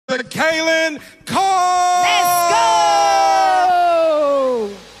Jekalyn, Carr. Let's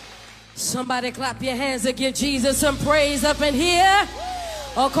go! Somebody clap your hands and give Jesus some praise up in here.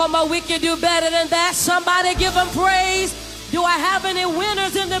 Oh, come on, we can do better than that. Somebody give him praise. Do I have any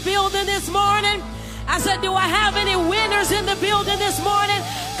winners in the building this morning? I said, do I have any winners in the building this morning?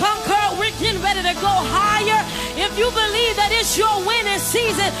 Concord, we're getting ready to go higher. If you believe that it's your winning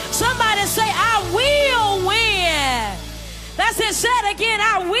season, somebody say, I will win. That's it. Say it again.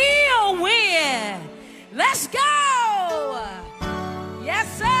 I will win. Let's go. Yes,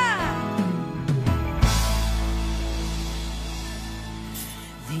 sir.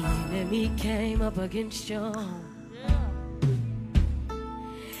 The enemy came up against you.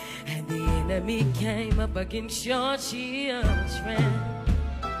 And the enemy came up against your children.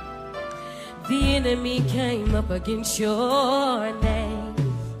 The enemy came up against your name.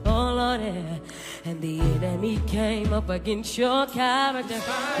 Oh, Lord, yeah. And the enemy came up against your character.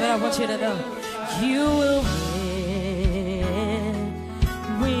 But I want you to know, you will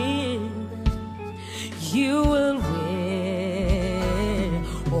win. You will win.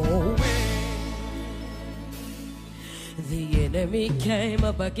 Oh, the enemy came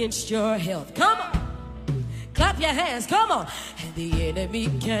up against your health. Come on. Clap your hands, come on. And the enemy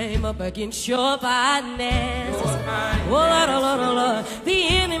came up against your finances. Oh, Lord, oh, Lord, oh, Lord. The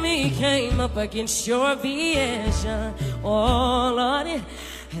enemy came up against your vision. Oh, Lord.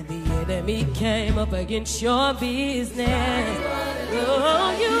 And the enemy came up against your business.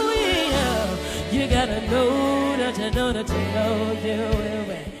 Oh, you will. You gotta know that you know that you know you will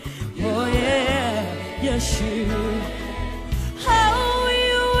win. Oh, yeah. Yes, you. Oh,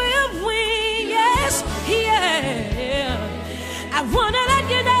 you will win. Yes, yeah. I want to let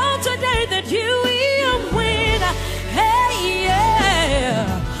you know today that you will win. Hey,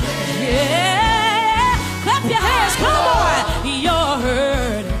 yeah. Yeah. Clap your hands. Come on. You're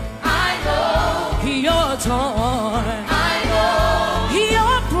hurt. I know. You're torn. I know.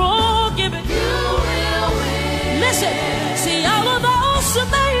 You're broken. But you will win. Listen. See, all of those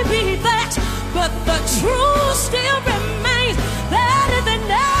may be that, but the truth still remains. That in the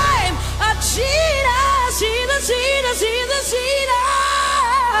name of Jesus, Jesus, Jesus, Jesus, Jesus.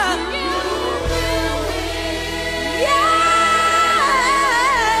 Yeah.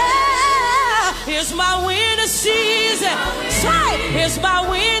 It's my winter season. Say, it's my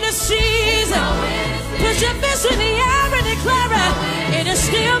winter season. Put your fist in the air and declare it. It is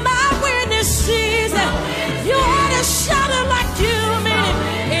still my winter season. You ought to shout it like you mean it.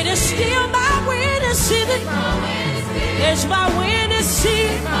 It is still my winter season. It's my winning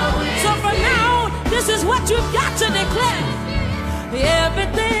season. So from now on, this is what you've got to declare.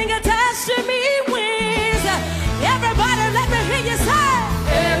 Everything attached to me wins. Everybody, let me hear you say.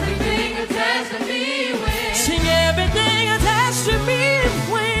 Everything attached to me wins. Sing everything attached to me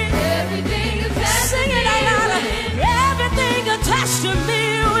wins. Everything attached to me. Sing it out loud. Everything attached to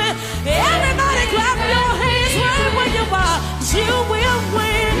me wins. Everybody, clap your hands wherever you are. You will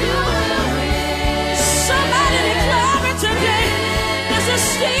win. You will win. Somebody declare it today. This is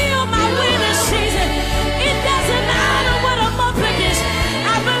still my winning season. It doesn't matter what I'm up against.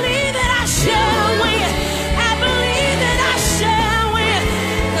 I believe that I shall win. I believe that I shall win.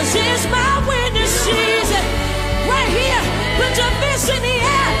 Cause it's my winning season. Right here, put your fist in the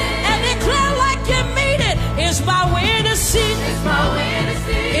air and declare like you mean it. It's my winning season. It's my winning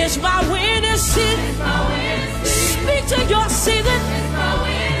season. It's my winning season. It's my winning season. Speak to your season. It's my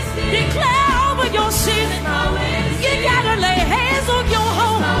winning season. Declare over your season. You gotta lay hands on your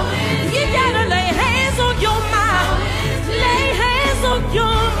home. You gotta lay hands on your mind. Lay hands on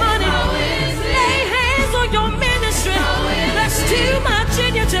your money. Lay hands on your ministry. There's too much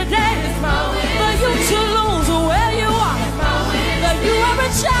in you today for you to lose where you are. That you are a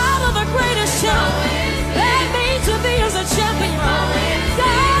child of the greatest champion. That means to be as a champion.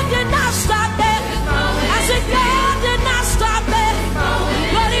 God did not stop there. I said God did not stop there.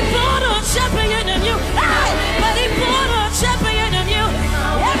 But he put a champion in you. Hey, but he put a champion in you.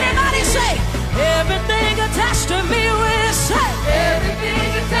 Everybody say, everything attached to me will say.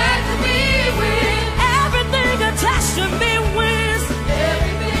 Everything attached to me will. Everything attached to me wins.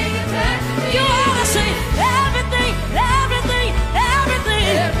 Everything attached to me. You ought to say everything, everything,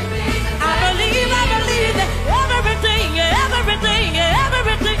 everything. I believe that everything, everything,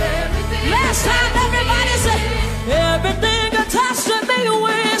 everything. Last time everybody say, everything attached to me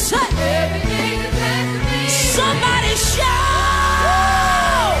wins. Everything attached to me. Somebody shout.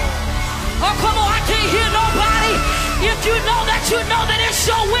 Oh, come on, I can't hear nobody. If you know that it's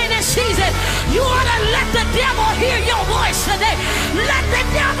your winning season, you ought to let the devil hear your voice today. Let the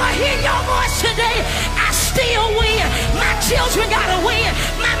devil hear your voice today. I still win. My children gotta win.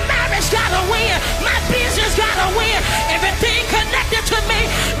 My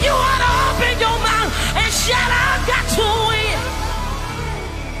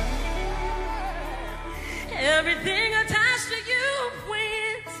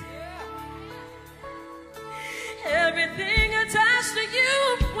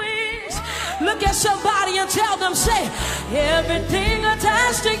him, say, everything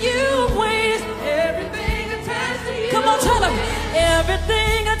attached to you wins. Everything attached to you. Come on, tell him,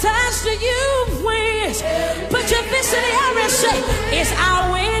 everything attached to you wins. Put your fist in the air and say, it's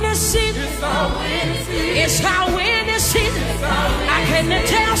our winning season. It's our winning season. I came to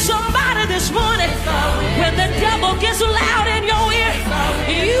tell somebody this morning, when the devil gets loud in your ear,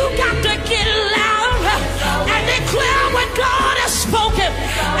 you got to get loud and declare what God has spoken,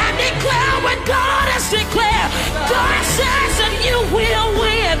 and declare what God has declared. God says that you will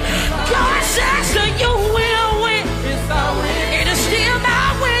win. God says that you will win. It is still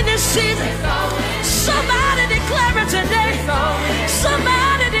my winning season. Somebody declare it today.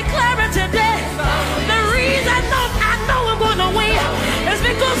 Somebody declare it today. The reason I know I'm going to win is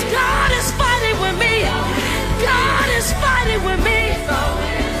because God is fighting with me. God is fighting with me.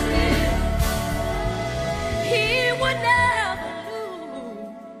 He would never lose.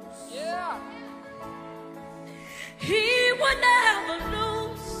 Yeah. He would never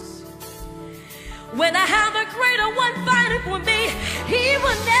lose. When I have a greater one fighting for me, he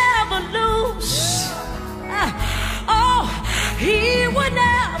would never lose. Oh, he would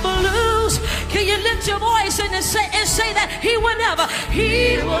never lose. Can you lift your voice and say that he will never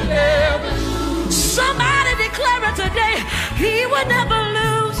lose. Somebody declare it today. He will never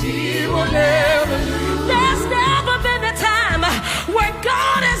lose. He will never lose. There's never been a time where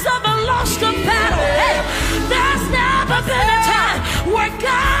God has ever lost a battle. Hey, there's never been a time where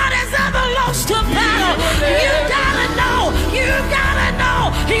God has ever lost a battle. You gotta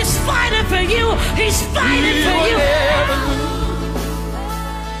know, he's fighting for you. He's fighting for you.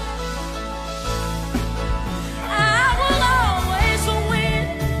 I will always win.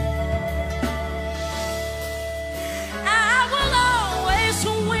 I will always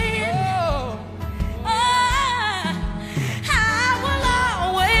win. I will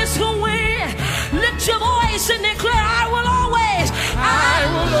always win. Lift your voice and declare, I will always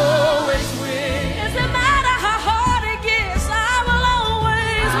win. Doesn't matter how hard it gets, I will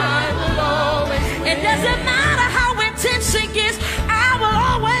always win. It doesn't matter how intense it gets, I will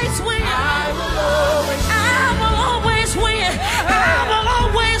always win. I will always win. I will always win. I will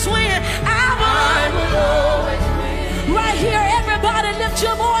always win. I will always win. Right here, everybody lift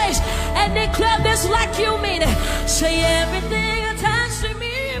your voice and declare this like you mean it. Say, everything attached to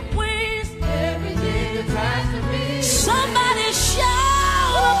me wins. Everything attached to me. Somebody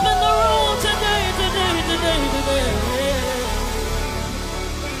shout up in the room today.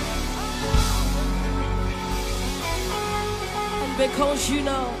 And because you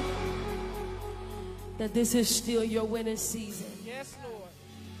know that this is still your winning season, Yes, Lord.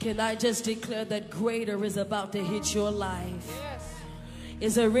 can I just declare that greater is about to hit your life? Yes.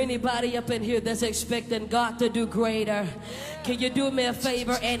 Is there anybody up in here that's expecting God to do greater? Can you do me a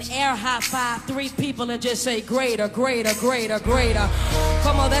favor and air high five 3 people and just say greater, greater, greater, greater?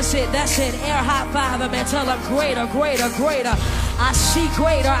 Come on, that's it, that's it. Air high five them and tell them greater, greater, greater. I see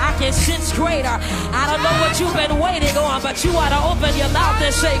greater, I can sense greater. I don't know what you've been waiting on, but you ought to open your mouth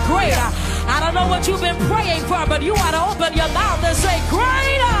and say greater. I don't know what you've been praying for, but you ought to open your mouth and say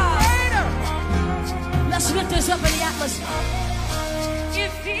greater. Let's lift this up in the atmosphere.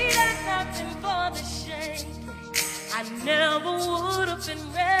 If he had not been for the shame, I never would have been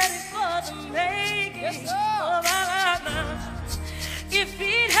ready for the making. If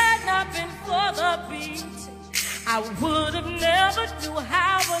it had not been for the beat, I would have never knew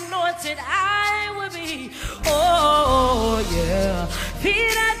how anointed I would be. Oh yeah. If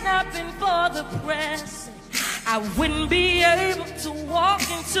it had not been for the press, I wouldn't be able to walk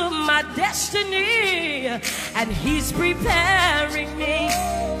into my destiny. And he's preparing me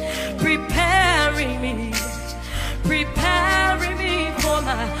for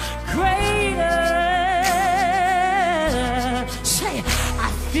my greater. Say,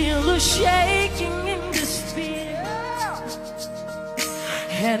 I feel a shaking in the spirit,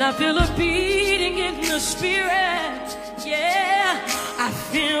 and I feel a beating in the spirit. Yeah, I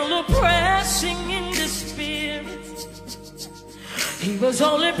feel a pressing in the spirit. He was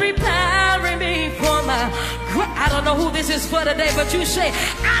only preparing me for my I don't know who this is for today, but you say,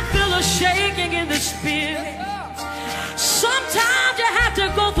 I feel a shaking in the spirit. Sometimes you have to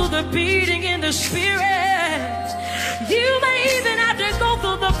go through the beating in the spirit. You may even have to go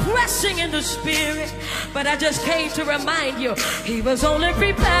through the pressing in the spirit. But I just came to remind you, he was only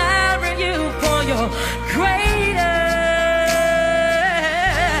preparing you for your greater.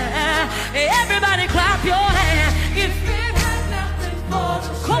 Everybody clap your hands. If it had not been for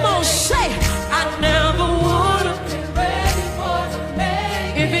the come on, say, I never would have been ready for the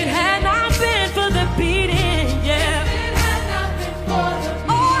making. If it had not been for the beating, yeah. If it had not been for the beating,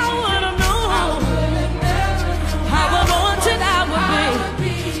 oh, I would have known.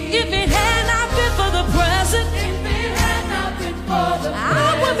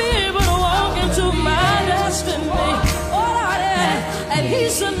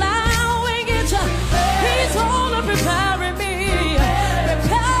 He's allowing it. He's only preparing me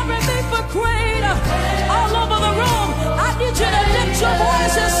for greater. All over the room, I need you to lift your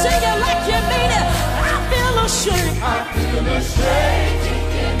voice and sing it like you mean it. I feel a shake. I feel a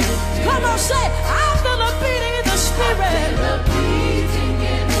shaking in the spirit. Come on, say, I feel a beating in the spirit.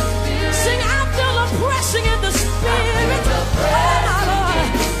 Sing, I feel a pressing in the spirit. Oh my Lord,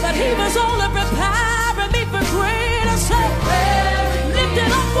 but he was only preparing me for greater. Say, lift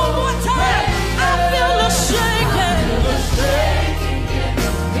it up one more time. I feel a shaking.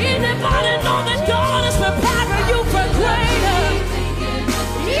 Anybody know that God is preparing you for greater?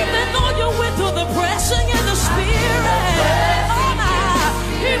 Even though you went through the pressing in the spirit, oh my,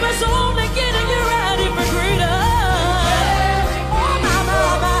 he was only getting you ready for greater. Oh my.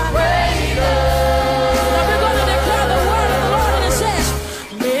 Now we're going to declare the word of the Lord, and it says,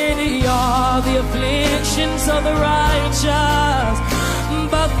 many are the afflictions of the righteous,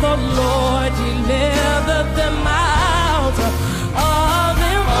 but the Lord delivered them out of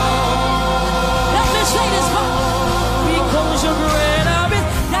them all. Let me say this part, because you're greater.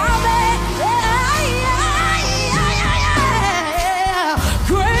 Now there, greater.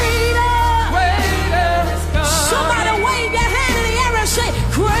 Somebody wave your hand in the air and say,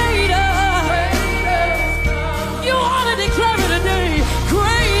 greater. You ought to declare it today,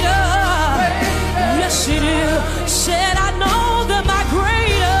 greater. Yes, it is. Said, I know that my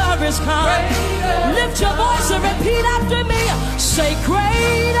greater is coming. Lift your voice and repeat after me. Say,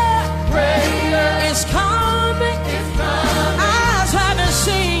 greater is coming. Eyes haven't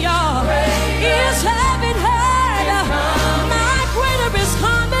seen, y'all. Ears haven't heard. My greater is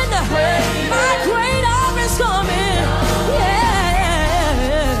coming. My greater is coming. Yeah.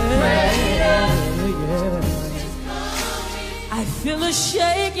 I feel a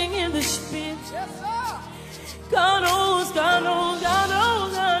shaking in the spirit. God knows, God knows, God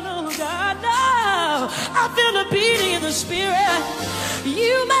knows, God knows, God knows. I feel the beating in the spirit.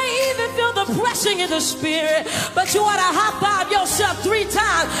 You may even feel the pressing in the spirit, but you ought to high-five yourself 3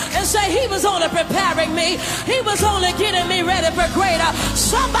 times and say, he was only preparing me. He was only getting me ready for greater.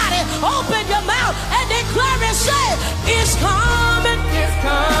 Somebody open your mouth and declare and say, it's coming. It's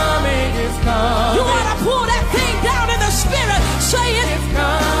coming, it's coming. You ought to pull that thing down in the spirit. Say it. It's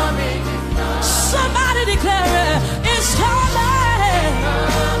coming, it's coming. Somebody declare it. It's coming.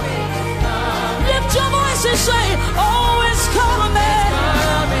 Lift your voice and say, oh, it's coming.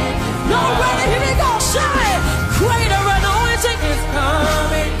 Y'all ready? Here we go. Say, greater anointing is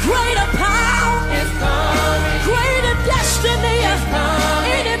coming. Greater power is coming. Greater destiny is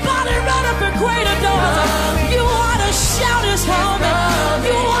coming. Anybody ready for greater doors? You ought to shout it's coming.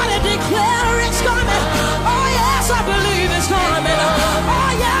 You ought to declare it's coming. Oh yes, I believe it's coming.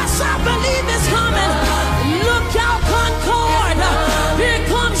 Oh yes, I believe it's coming. Look out, Concord. Here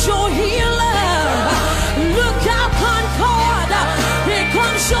comes your healer. Look out, Concord. Here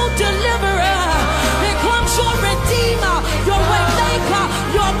comes your deliverer. Here comes your redeemer, your way maker,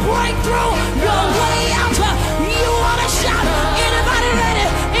 your breakthrough, your way out. You want to shout. Anybody ready?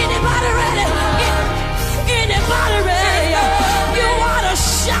 Anybody ready? Anybody ready? You want to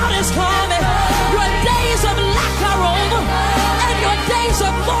shout it's coming. Your days of lack are over, and your days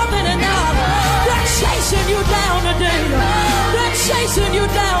of more than enough. They're chasing you down today. They're chasing you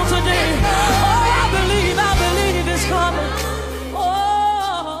down today. Oh, I believe it's coming.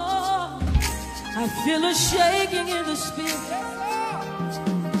 Oh, I feel a shaking in the spirit.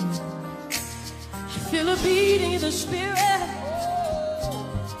 I feel a beating in the spirit.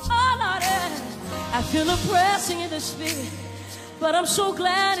 Oh, Lord, I feel a pressing in the spirit. But I'm so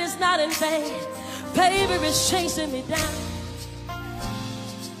glad it's not in vain. Favor is chasing me down.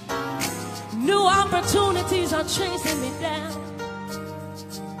 New opportunities are chasing me down.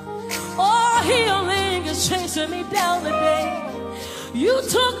 Oh, healing is chasing me down today. You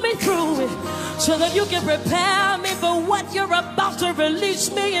took me through it so that you can prepare me for what you're about to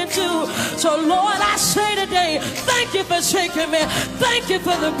release me into. So Lord, I say today, thank you for shaking me. Thank you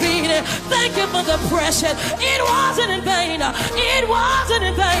for the beating. Thank you for the pressure. It wasn't in vain. It wasn't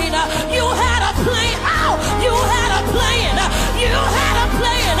in vain. You had a plan. Oh, you had a plan. You had a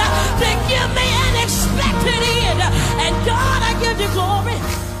plan to give me an expected end. And God, I give you glory.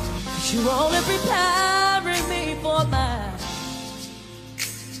 You only preparing me for mine.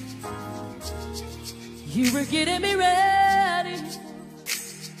 You were getting me ready,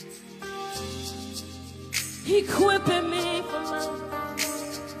 equipping me for mine.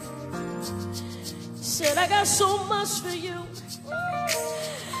 Said I got so much for you,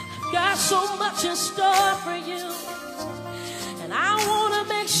 got so much in store for you, and I want to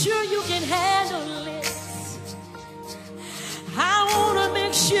make sure you can handle it. I want to make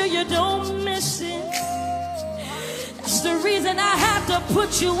Because the reason I had to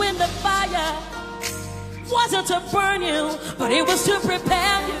put you in the fire wasn't to burn you, but it was to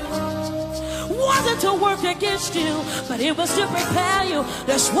prepare you. Wasn't to work against you, but it was to prepare you.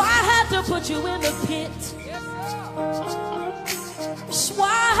 That's why I had to put you in the pit. That's why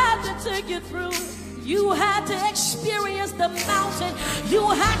I had to take you through. You had to experience the mountain. You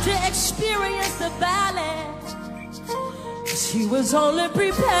had to experience the valley. 'Cause he was only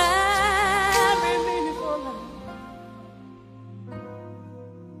preparing me for life.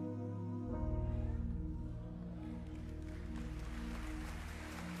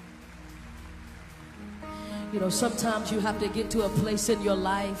 You know, sometimes you have to get to a place in your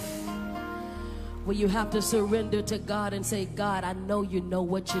life where you have to surrender to God and say, God, I know you know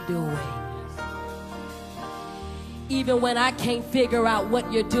what you're doing. Even when I can't figure out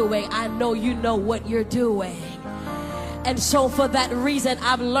what you're doing, I know you know what you're doing. And so for that reason,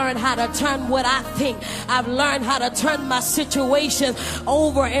 I've learned how to turn what I think. I've learned how to turn my situation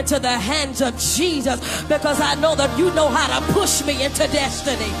over into the hands of Jesus, because I know that you know how to push me into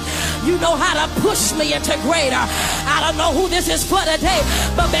destiny. You know how to push me into greater. I don't know who this is for today,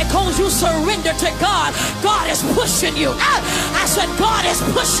 but because you surrender to God, God is pushing you. I said God is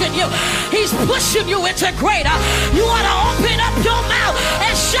pushing you. He's pushing you into greater. You want to open up your mouth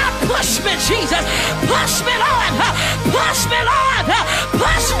and shout, push me, Jesus. Push me, Lord. Push me, Lord.